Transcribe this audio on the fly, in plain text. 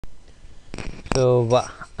So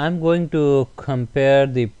I'm going to compare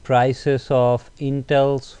the prices of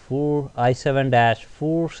Intel's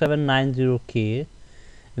i7-4790K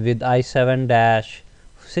with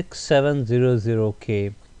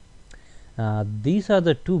i7-6700K. These are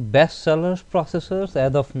the two best sellers processors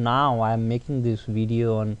as of now. I am making this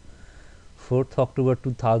video on 4th October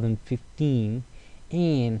 2015,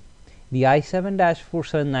 and the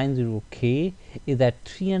i7-4790K is at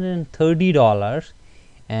 $330,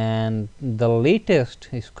 and the latest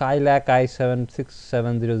Skylake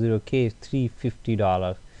i7-6700K is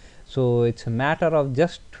 $350. So it's a matter of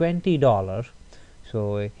just $20.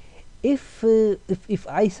 So if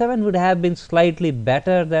i7 would have been slightly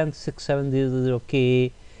better than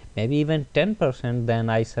 6700K, maybe even 10% than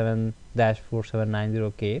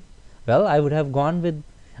i7-4790K, well, I would have gone with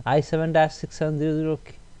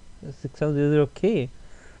i7-6700K.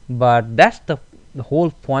 But that's the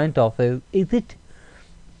whole point of it.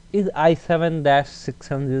 Is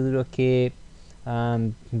i7-6700K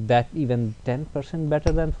that even 10%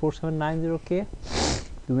 better than 4790K?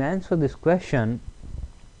 To answer this question,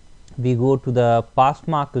 we go to the pass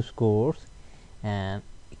mark scores, and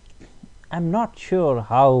I'm not sure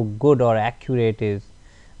how good or accurate is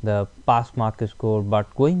the pass mark score,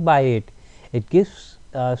 but going by it, it gives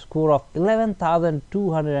a score of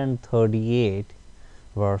 11,238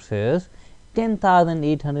 versus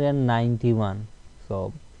 10,891.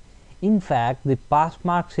 So in fact, the pass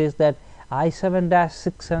mark says that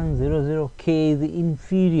i7-6700K is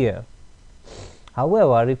inferior.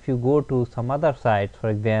 However, if you go to some other sites, for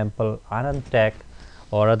example Anand Tech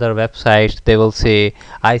or other websites, they will say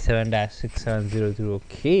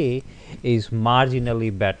i7-6700K is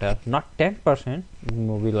marginally better, not 10%,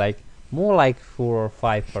 maybe like more like 4 or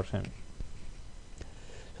 5%.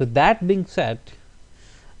 So that being said,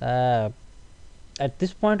 at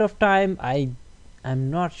this point of time,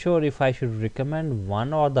 I'm not sure if I should recommend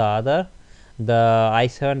one or the other. The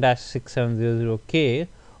i7-6700K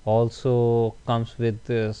also comes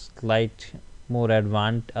with slight more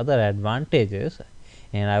other advantages,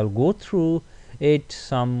 and I will go through it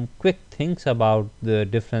some quick things about the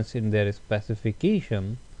difference in their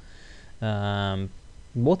specification.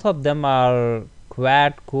 Both of them are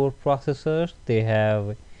quad core processors. They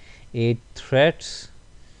have 8 threads.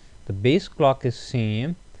 The base clock is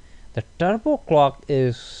same. The turbo clock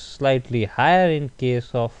is slightly higher in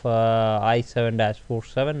case of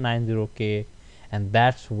i7-4790K, and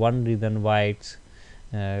that's one reason why its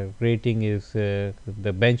rating is the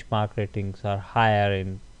benchmark ratings are higher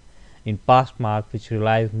in pass mark, which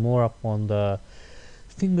relies more upon the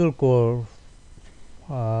single core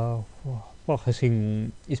uh,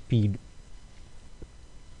 processing speed.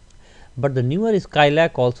 But the newer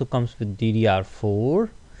Skylake also comes with DDR4,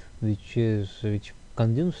 which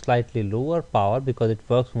consumes slightly lower power because it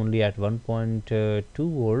works only at 1.2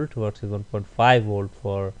 volt versus 1.5 volt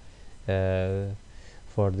for the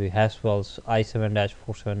Haswell's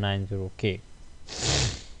i7-4790K.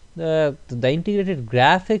 The integrated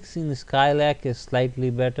graphics in Skylake is slightly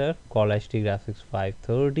better, called HD Graphics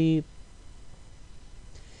 530.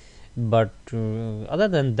 But other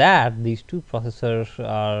than that, these two processors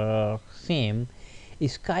are same.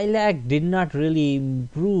 Skylake did not really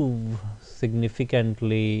improve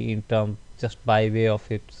significantly in terms just by way of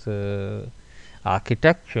its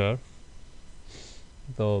architecture.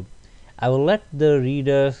 So I will let the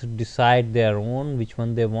readers decide their own which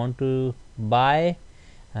one they want to buy.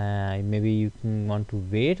 Maybe you can want to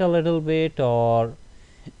wait a little bit, or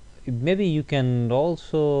maybe you can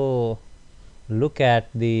also look at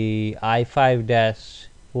the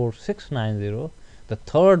i5-4690, the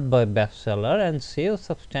third bestseller, and save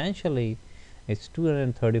substantially. It's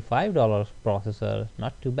 $235 processor,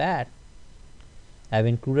 not too bad. I've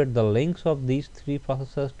included the links of these three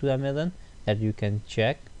processors to Amazon that you can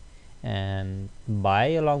check and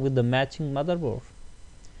buy along with the matching motherboard.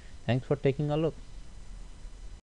 Thanks for taking a look.